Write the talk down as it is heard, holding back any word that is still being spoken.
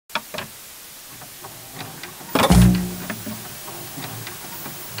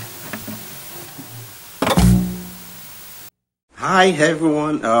Hi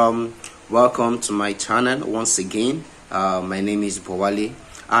everyone, welcome to my channel once again. My name is Bowale,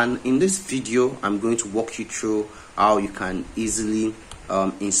 and in this video I'm going to walk you through how you can easily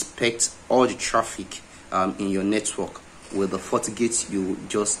inspect all the traffic in your network with the FortiGate you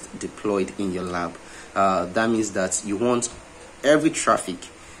just deployed in your lab. That means that you want every traffic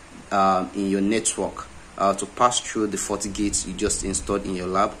in your network to pass through the FortiGate you just installed in your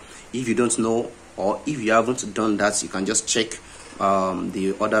lab. If you don't know, or if you haven't done that, you can just check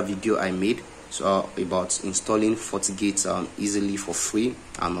the other video I made about installing FortiGate easily for free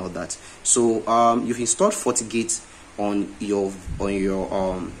and all that. So you've installed FortiGate on your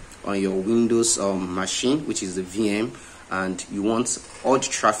Windows machine, which is the VM, and you want all the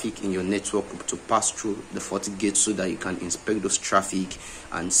traffic in your network to pass through the FortiGate so that you can inspect those traffic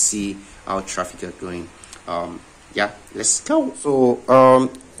and see how traffic are going. Yeah, let's go. So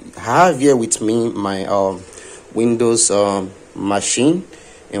I have here with me my Windows machine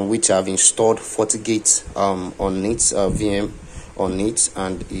in which I've installed FortiGate on it, VM on it,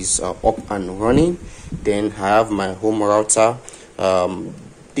 and is up and running. Then I have my home router.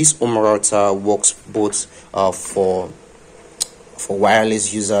 This home router works both for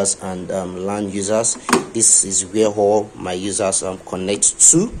wireless users and LAN users. This is where all my users connect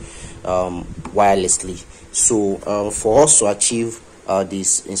to wirelessly. So for us to achieve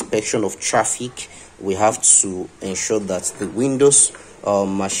this inspection of traffic, we have to ensure that the Windows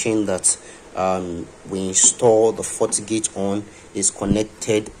machine that we install the FortiGate on is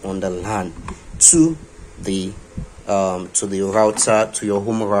connected on the LAN to the router, to your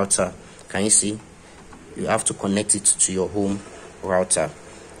home router. Can you see? You have to connect it to your home router.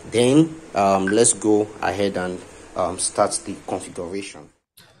 Then let's go ahead and start the configuration.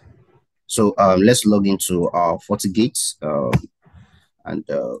 So let's log into our FortiGate and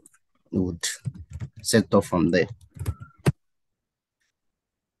we would set up from there.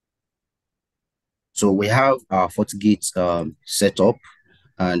 So we have our FortiGate set up,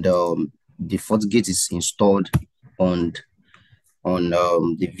 and the FortiGate is installed on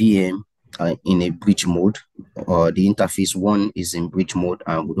the VM in a bridge mode. The interface one is in bridge mode,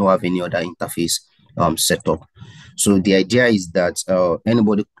 and we don't have any other interface set up. So the idea is that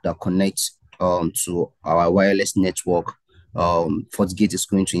anybody that connects to our wireless network, FortiGate is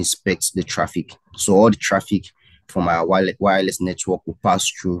going to inspect the traffic. So all the traffic from our wireless network will pass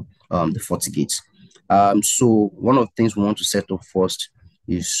through the FortiGate. So one of the things we want to set up first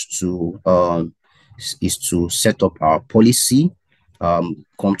is to set up our policy. Come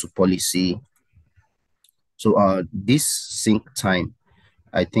to policy. So this sync time,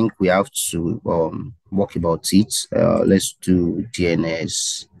 I think we have to work about it. Let's do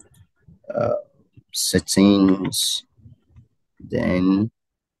DNS settings, then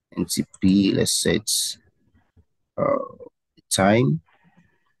NTP. Let's set time.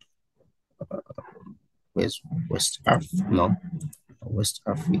 Where's West Africa? No, West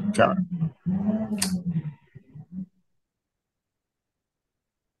Africa.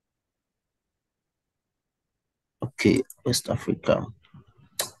 Okay, West Africa.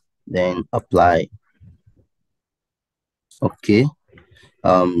 Then apply. Okay.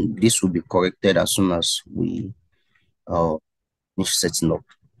 This will be corrected as soon as we finish setting up.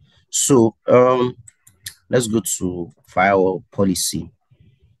 So let's go to firewall policy.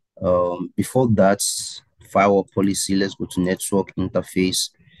 Before that firewall policy, let's go to network interface.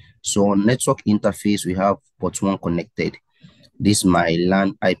 So on network interface, we have port 1 connected. This is my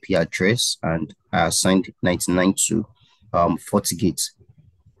LAN IP address, and I assigned 99 to FortiGate.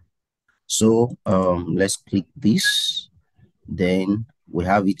 So let's click this. Then we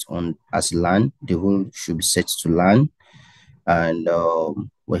have it on as LAN. The role should be set to LAN, and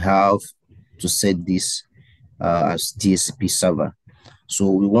we have to set this as DHCP server. So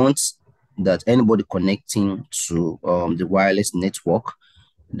we want that anybody connecting to the wireless network,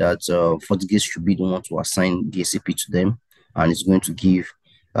 that FortiGate should be the one to assign DHCP to them, and it's going to give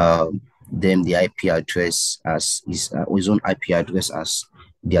them the IP address as his own IP address as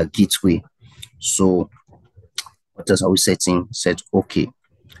their gateway. So what else are we setting? Set OK.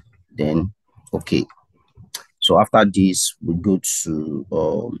 Then OK. So after this, we go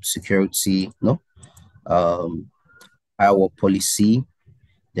to security. No, firewall policy.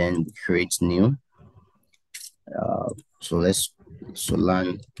 Then we create new. So let's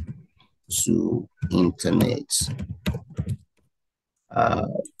LAN to internet.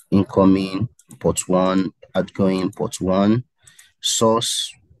 Incoming port 1, outgoing port 1.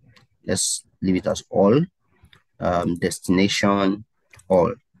 Source, let's leave it as all. Destination,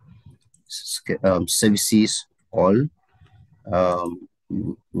 all. Services, all.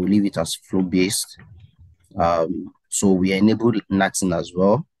 We'll leave it as flow based. So we enable NATing as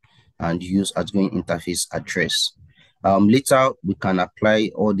well and use outgoing interface address. Later, we can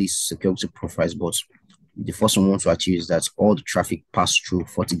apply all these security profiles, but the first one we want to achieve is that all the traffic pass through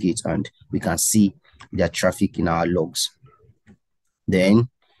FortiGate and we can see their traffic in our logs. Then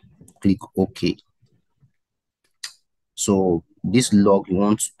click OK. So this log, we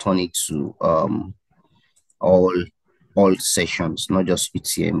want to turn it to all sessions, not just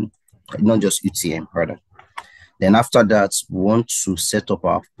UTM rather. Then after that, we want to set up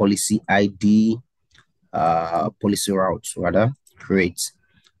our policy ID, policy route rather, create.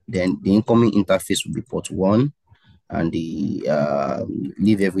 Then the incoming interface will be port 1 and the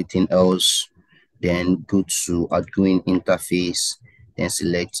leave everything else. Then go to outgoing interface, then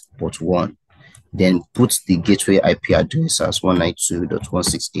select port 1. Then put the gateway IP address as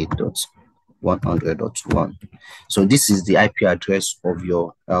 192.168.100.1. So this is the IP address of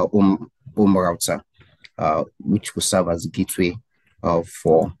your home router, which will serve as the gateway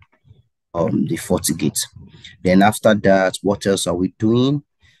for the FortiGate. Then after that, what else are we doing?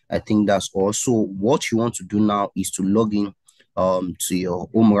 I think that's also what you want to do now is to log in to your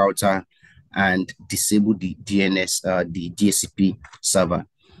home router and disable the DNS, the DHCP server,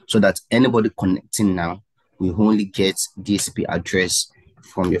 so that anybody connecting now will only get DHCP address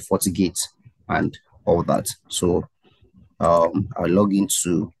from your FortiGate and all that. So I'll log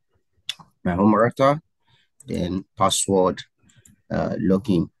into my home router, then password,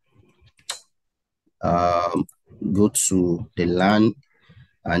 login. Go to the LAN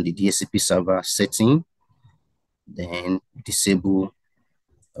and the DHCP server setting, then disable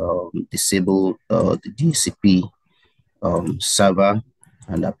the DHCP server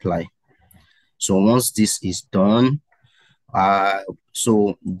and apply. So once this is done,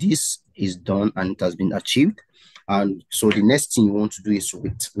 so this is done and it has been achieved. And so the next thing you want to do is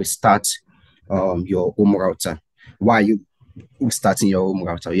restart your home router. Why are you starting your home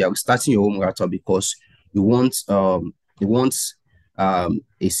router? Yeah, starting your home router because you want a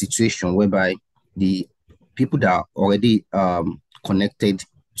situation whereby the people that are already connected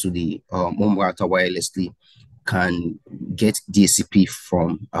to the home router wirelessly can get DHCP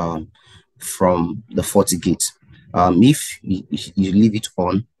from the FortiGate. If you leave it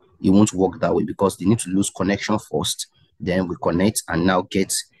on, it won't work that way because they need to lose connection first. Then we connect and now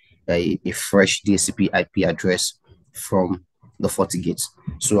get a fresh DHCP IP address from the FortiGate.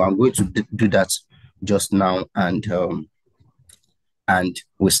 So I'm going to do that just now and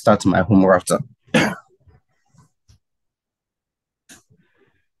we start my home router.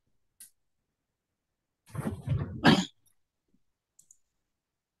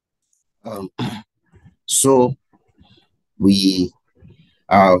 So we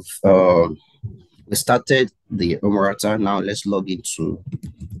have we started the home router. Now let's log into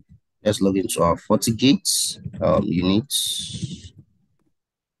our FortiGate units.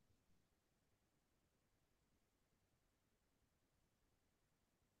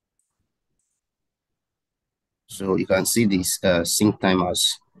 So you can see this sync time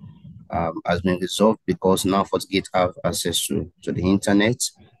has been resolved because now FortiGate have access to the internet.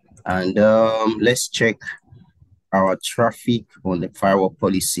 And let's check our traffic on the firewall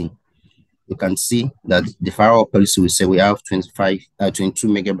policy. You can see that the firewall policy will say we have 22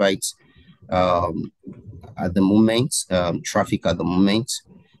 megabytes at the moment, traffic at the moment.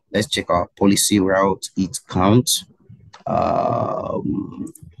 Let's check our policy route, it count.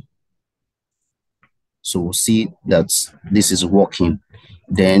 So we'll see that this is working.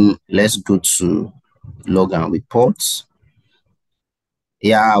 Then let's go to log and reports.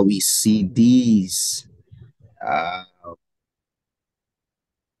 Yeah, we see these.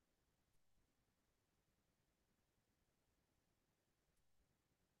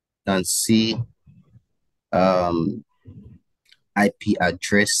 Can see IP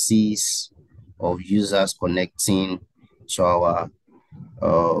addresses of users connecting to our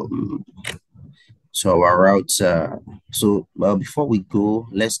router. So before we go,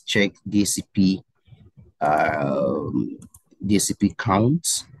 let's check DHCP DHCP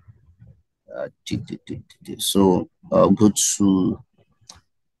count. So go to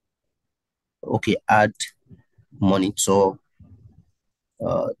add monitor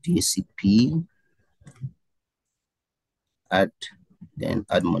DHCP, add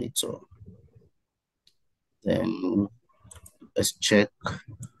monitor. Then let's check.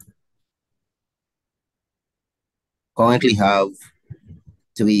 Currently have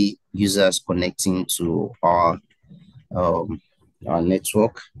 3 users connecting to our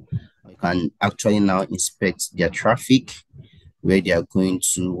network. You can actually now inspect their traffic, where they are going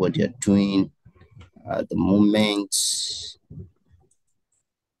to, what they are doing at the moment.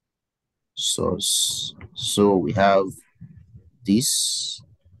 source. So we have this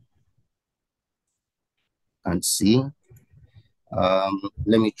and see.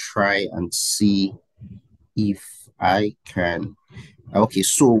 Let me try and see if I can. Okay,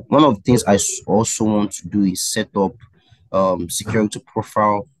 so one of the things I also want to do is set up security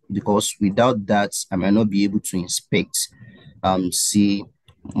profile, because without that I might not be able to inspect see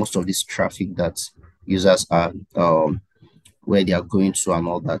most of this traffic that users are where they are going to and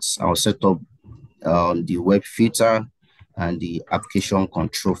all that. I'll set up the web filter and the application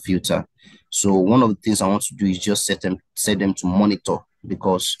control filter. So one of the things I want to do is just set them to monitor,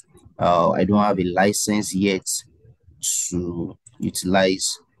 because I don't have a license yet to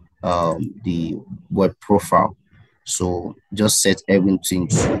utilize the web profile. So just set everything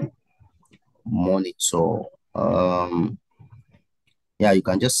to monitor. Yeah, you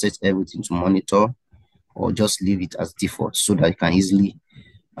can just set everything to monitor, or just leave it as default so that you can easily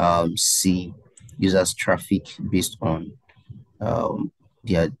see users traffic based on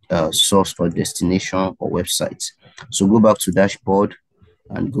their source or destination or website. So go back to dashboard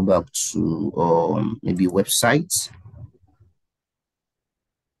and go back to maybe websites.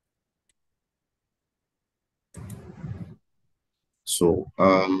 So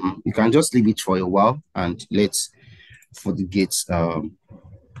you can just leave it for a while and let FortiGate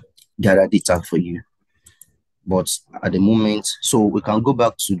gather data for you. But at the moment, so we can go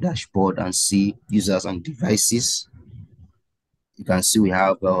back to dashboard and see users and devices. You can see we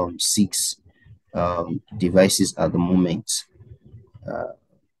have 6 devices at the moment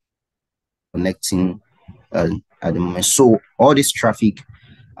connecting at the moment. So all this traffic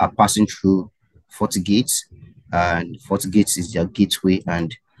are passing through FortiGate, and FortiGate is their gateway,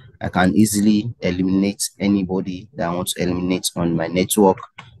 and I can easily eliminate anybody that I want to eliminate on my network.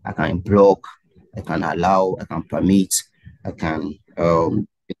 I can block, I can allow, I can permit, I can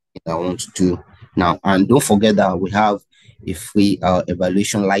I want to do now. And don't forget that we have a free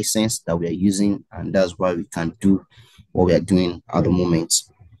evaluation license that we are using, and that's why we can do what we are doing at the moment.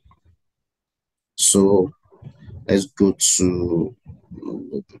 So let's go to,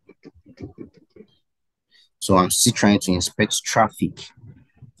 so I'm still trying to inspect traffic.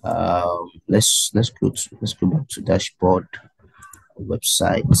 Let's go back to dashboard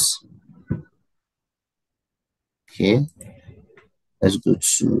websites. Okay, let's go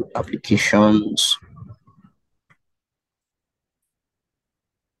to applications.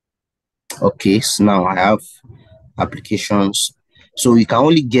 Okay, so now I have applications. So you can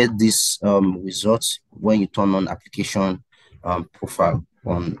only get this results when you turn on application profile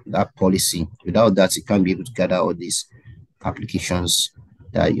on that policy. Without that, you can't be able to gather all these applications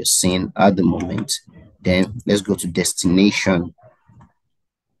that you're seeing at the moment. Then let's go to destination.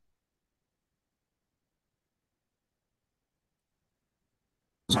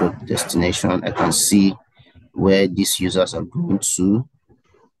 Let's go to destination. I can see where these users are going to.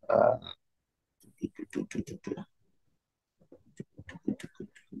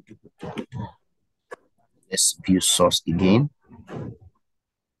 Let's view source again.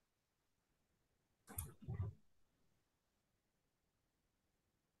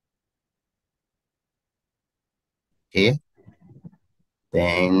 Okay.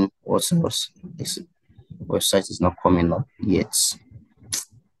 Then what else? This website is not coming up yet.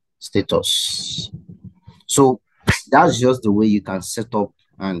 Status. So that's just the way you can set up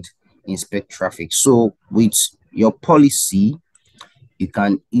and inspect traffic. So with your policy, you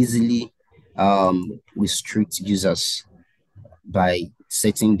can easily restrict users by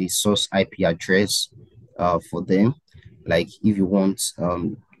setting the source IP address for them. Like if you want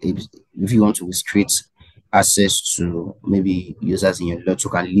to restrict access to maybe users in your network, you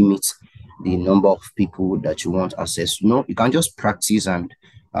can limit the number of people that you want access. You can just practice and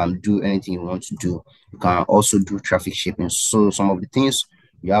do anything you want to do. You can also do traffic shaping. So some of the things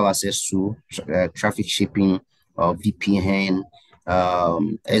you have access to, traffic shaping, VPN,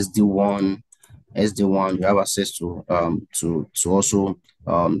 SD1, SD1, you have access to also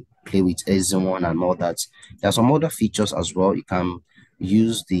play with SD1 and all that. There are some other features as well. You can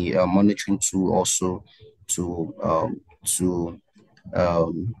use the monitoring tool also to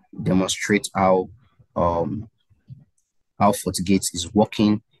demonstrate how FortiGate is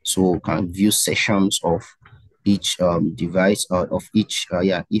working. So you can view sessions of each device of each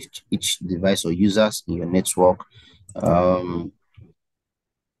each device or users in your network.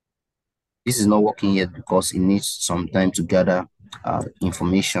 This is not working yet because it needs some time to gather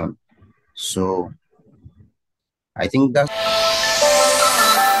information. So I think that's